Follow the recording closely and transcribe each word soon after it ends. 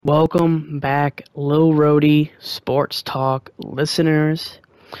Welcome back, Lil Rody Sports Talk listeners.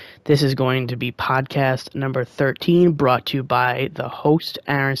 This is going to be podcast number 13, brought to you by the host,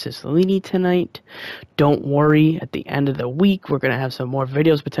 Aaron Cicilline, tonight. Don't worry, at the end of the week, we're going to have some more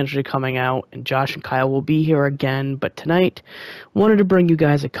videos potentially coming out, and Josh and Kyle will be here again. But tonight, wanted to bring you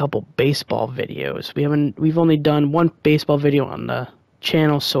guys a couple baseball videos. We've only done one baseball video on the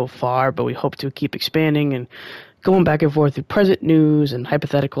channel so far, but we hope to keep expanding and going back and forth through present news and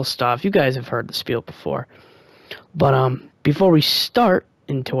hypothetical stuff. You guys have heard the spiel before. But before we start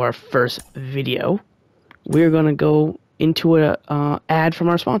into our first video, we're going to go into an ad from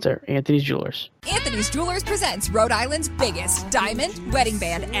our sponsor, Anthony's Jewelers. Anthony's Jewelers presents Rhode Island's biggest diamond, wedding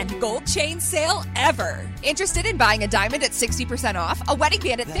band, and gold chain sale ever. Interested in buying a diamond at 60% off, a wedding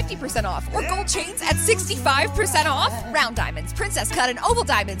band at 50% off, or gold chains at 65% off? Round diamonds, princess cut, and oval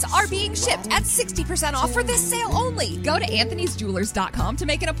diamonds are being shipped at 60% off for this sale only. Go to anthonysjewelers.com to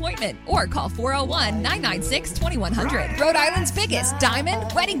make an appointment or call 401-996-2100. Rhode Island's biggest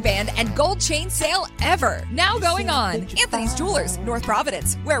diamond, wedding band, and gold chain sale ever. Now going on. Anthony's Jewelers, North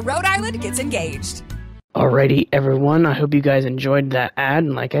Providence, where Rhode Island gets engaged. Alrighty, everyone. I hope you guys enjoyed that ad.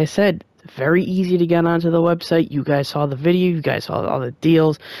 And like I said, very easy to get onto the website. You guys saw the video. You guys saw all the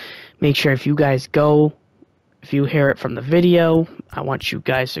deals. Make sure if you hear it from the video, I want you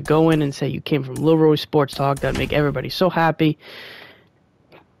guys to go in and say you came from Lil Rody Sports Talk. That'd make everybody so happy.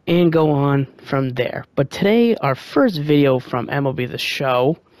 And go on from there. But today, our first video from MLB The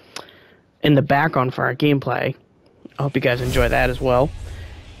Show, in the background for our gameplay, I hope you guys enjoy that as well.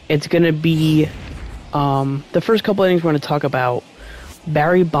 It's going to be the first couple of things we're going to talk about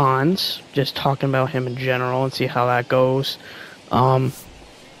Barry Bonds, just talking about him in general and see how that goes. We're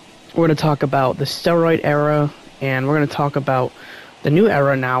going to talk about the steroid era, and we're going to talk about the new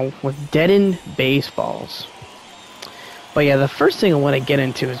era now with deadened baseballs. But yeah, the first thing I want to get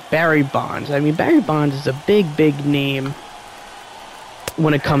into is Barry Bonds. I mean, Barry Bonds is a big, big name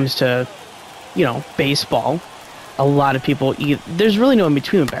when it comes to, baseball. A lot of people, there's really no in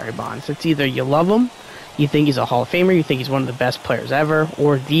between with Barry Bonds. It's either you love him, you think he's a Hall of Famer, you think he's one of the best players ever,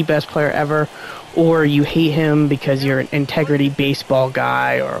 or the best player ever, or you hate him because you're an integrity baseball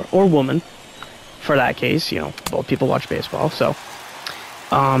guy or woman. For that case, both people watch baseball. So,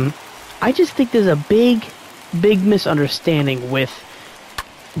 I just think there's a big misunderstanding with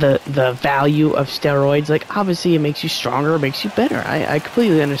the value of steroids. Like, obviously, it makes you stronger, it makes you better. I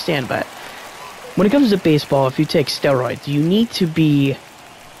completely understand, but when it comes to baseball, if you take steroids, you need to be,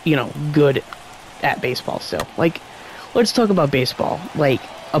 good at baseball still. Like, let's talk about baseball. Like,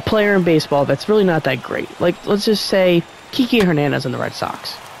 a player in baseball that's really not that great. Like, let's just say Kiki Hernandez in the Red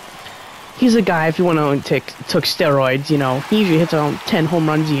Sox. He's a guy, if you want to took steroids, he usually hits around 10 home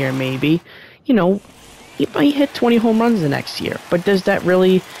runs a year, maybe. He might hit 20 home runs the next year. But does that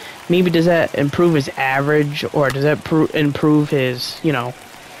improve his average, or does that improve his,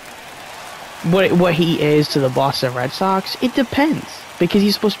 what he is to the Boston Red Sox? It depends, because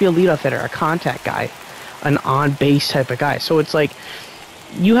he's supposed to be a leadoff hitter, a contact guy, an on-base type of guy. So it's like,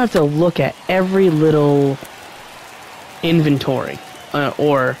 you have to look at every little inventory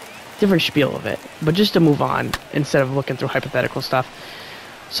or different spiel of it. But just to move on, instead of looking through hypothetical stuff.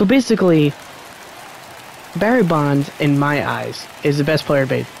 So basically, Barry Bonds, in my eyes, is the best player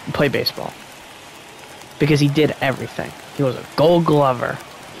to play baseball, because he did everything. He was a Gold Glover.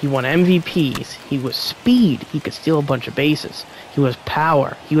 He won MVPs. He was speed. He could steal a bunch of bases. He was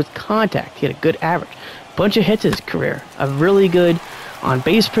power. He was contact. He had a good average. Bunch of hits in his career. A really good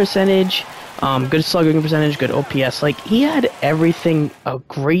on-base percentage. Good slugging percentage. Good OPS. Like, he had everything a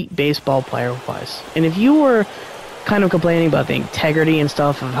great baseball player was. And if you were kind of complaining about the integrity and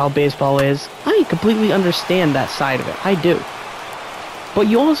stuff of how baseball is, I completely understand that side of it. I do. But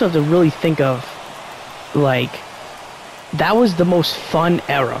you also have to really think of, like, that was the most fun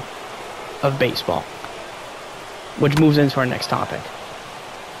era of baseball, which moves into our next topic.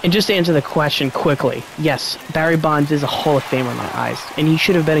 And just to answer the question quickly, yes, Barry Bonds is a Hall of Famer in my eyes, and he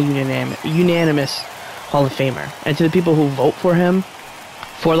should have been a unanimous Hall of Famer. And to the people who vote for him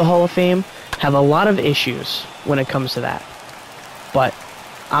for the Hall of Fame, have a lot of issues when it comes to that. But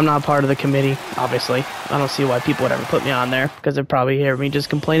I'm not part of the committee, obviously. I don't see why people would ever put me on there, because they'd probably hear me just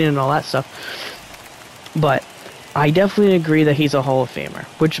complaining and all that stuff. But I definitely agree that he's a Hall of Famer,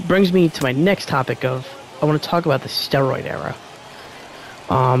 which brings me to my next topic of, I want to talk about the steroid era.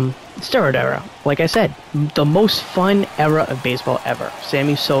 Steroid era, like I said, the most fun era of baseball ever.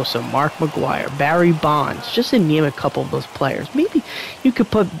 Sammy Sosa, Mark McGwire, Barry Bonds, just to name a couple of those players. Maybe you could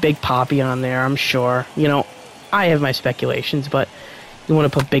put Big Papi on there, I'm sure. I have my speculations, but you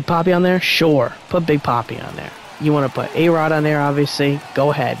want to put Big Papi on there? Sure, put Big Papi on there. You want to put A-Rod on there, obviously. Go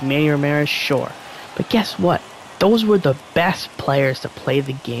ahead. Manny Ramirez, sure. But guess what? Those were the best players to play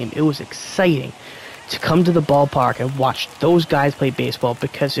the game. It was exciting to come to the ballpark and watch those guys play baseball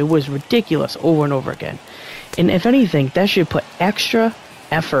because it was ridiculous over and over again. And if anything, that should put extra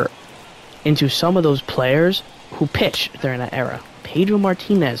effort into some of those players who pitched during that era. Pedro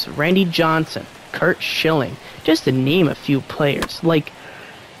Martinez, Randy Johnson, Curt Schilling, just to name a few players. Like,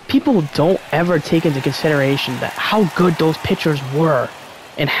 people don't ever take into consideration that how good those pitchers were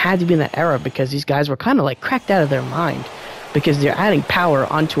and had to be in that era because these guys were kind of like cracked out of their mind because they're adding power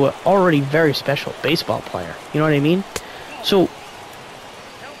onto an already very special baseball player. You know what I mean? So,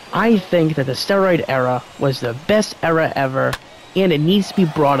 I think that the steroid era was the best era ever, and it needs to be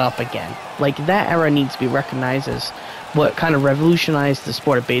brought up again. Like, that era needs to be recognized as what kind of revolutionized the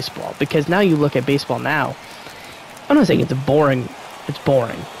sport of baseball. Because now you look at baseball now, I'm not saying it's boring,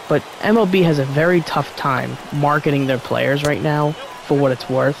 but MLB has a very tough time marketing their players right now for what it's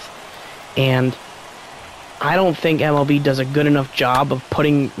worth. And I don't think MLB does a good enough job of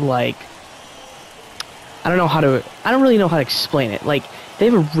putting, like, I don't really know how to explain it. Like, they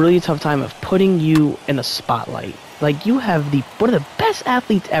have a really tough time of putting you in the spotlight. Like, you have one of the best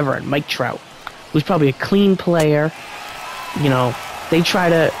athletes ever in Mike Trout, who's probably a clean player. You know, they try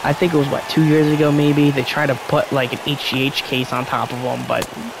to, I think it was, 2 years ago maybe, they try to put, like, an HGH case on top of him, but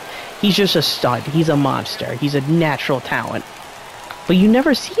he's just a stud. He's a monster. He's a natural talent. But you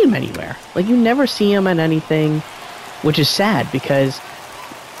never see him anywhere. Like, you never see him in anything, which is sad, because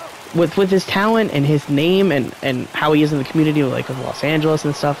with his talent and his name and how he is in the community, like with Los Angeles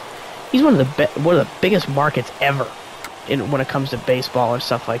and stuff, he's one of the biggest markets ever when it comes to baseball and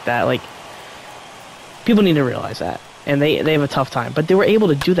stuff like that. Like, people need to realize that, and they have a tough time. But they were able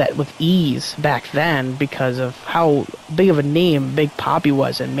to do that with ease back then because of how big of a name Big Papi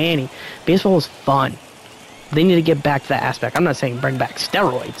was and Manny. Baseball was fun. They need to get back to that aspect. I'm not saying bring back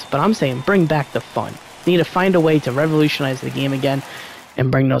steroids, but I'm saying bring back the fun. They need to find a way to revolutionize the game again and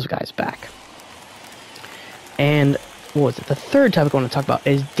bring those guys back. And what was it? The third topic I want to talk about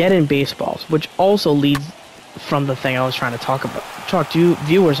is dead end baseballs, which also leads from the thing I was trying to talk to you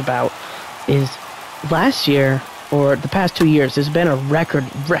viewers about. Is last year or the past 2 years, there's been a record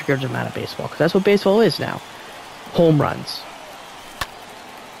amount of baseball, because that's what baseball is now. Home runs.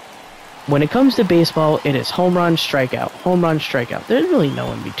 When it comes to baseball, it is home run, strikeout, home run, strikeout. There's really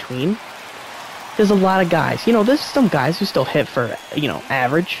no in between. There's a lot of guys. You know, there's some guys who still hit for,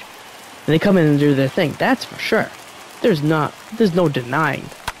 average. And they come in and do their thing. That's for sure. There's no denying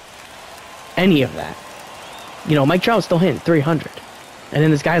any of that. You know, Mike Trout's still hitting 300. And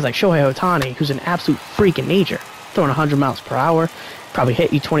then there's guys like Shohei Ohtani, who's an absolute freak in nature. Throwing 100 miles per hour. Probably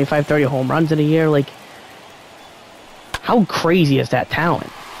hit you 25, 30 home runs in a year. Like, how crazy is that talent?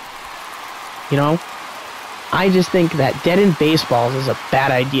 You know? I just think that dead end baseballs is a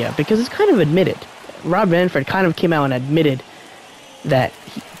bad idea because it's kind of admitted. Rob Manfred kind of came out and admitted that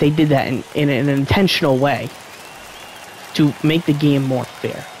they did that in an intentional way to make the game more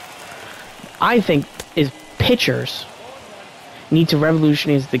fair. I think pitchers need to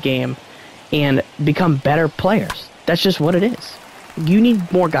revolutionize the game and become better players. That's just what it is. You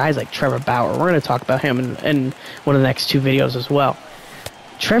need more guys like Trevor Bauer. We're going to talk about him in one of the next 2 videos as well.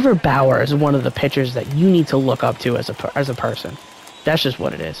 Trevor Bauer is one of the pitchers that you need to look up to as a person. That's just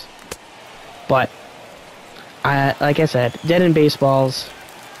what it is. But like I said, dead end baseballs,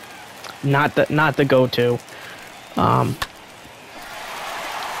 not the go-to. And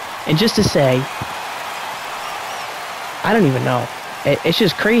just to say, I don't even know. It's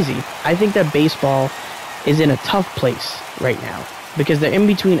just crazy. I think that baseball is in a tough place right now because they're in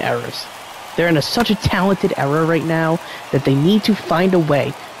between eras. They're in such a talented era right now that they need to find a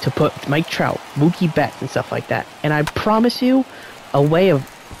way to put Mike Trout, Mookie Betts, and stuff like that. And I promise you, a way of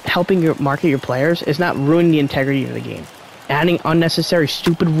helping market your players is not ruining the integrity of the game. Adding unnecessary,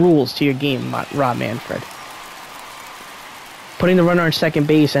 stupid rules to your game, Rob Manfred. Putting the runner on second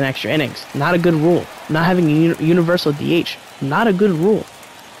base in extra innings, not a good rule. Not having a universal DH, not a good rule.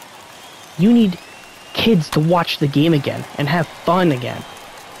 You need kids to watch the game again and have fun again.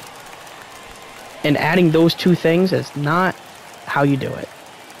 And adding those two things is not how you do it.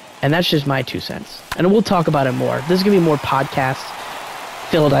 And that's just my 2 cents. And we'll talk about it more. There's going to be more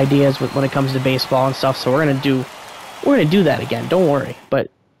podcast-filled ideas when it comes to baseball and stuff, so we're going to do that again. Don't worry. But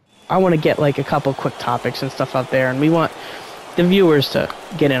I want to get like a couple quick topics and stuff out there, and we want the viewers to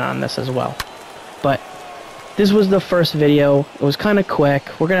get in on this as well. But this was the first video. It was kind of quick.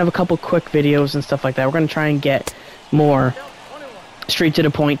 We're going to have a couple quick videos and stuff like that. We're going to try and get more straight to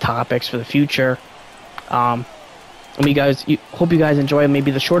the point topics for the future. Hope you guys enjoy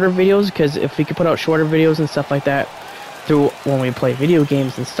maybe the shorter videos, because if we could put out shorter videos and stuff like that through when we play video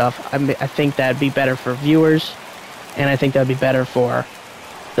games and stuff, I think that'd be better for viewers, and I think that'd be better for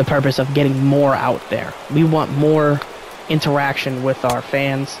the purpose of getting more out there. We want more interaction with our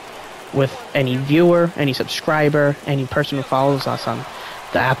fans, with any viewer, any subscriber, any person who follows us on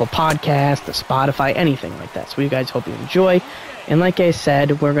the Apple Podcast, the Spotify, anything like that. So we guys hope you enjoy. And like I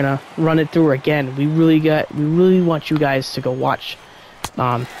said, we're gonna run it through again. We really want you guys to go watch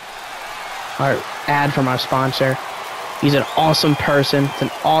our ad from our sponsor. He's an awesome person. It's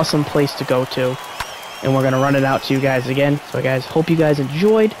an awesome place to go to. And we're gonna run it out to you guys again. So guys, hope you guys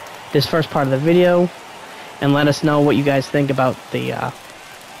enjoyed this first part of the video, and let us know what you guys think about the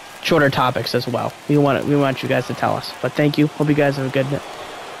shorter topics as well. We want you guys to tell us. But thank you. Hope you guys have a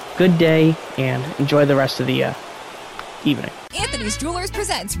good day, and enjoy the rest of the evening. Anthony's Jewelers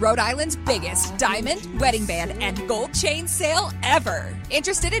presents Rhode Island's biggest diamond, wedding band, and gold chain sale ever.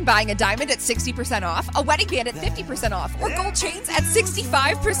 Interested in buying a diamond at 60% off, a wedding band at 50% off, or gold chains at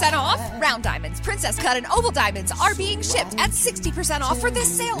 65% off? Round diamonds, princess cut, and oval diamonds are being shipped at 60% off for this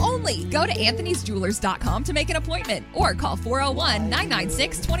sale only. Go to anthonysjewelers.com to make an appointment, or call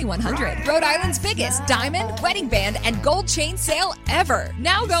 401-996-2100. Rhode Island's biggest diamond, wedding band, and gold chain sale ever.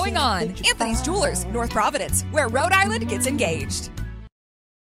 Now going on. Anthony's Jewelers, North Providence, where Rhode Island gets engaged.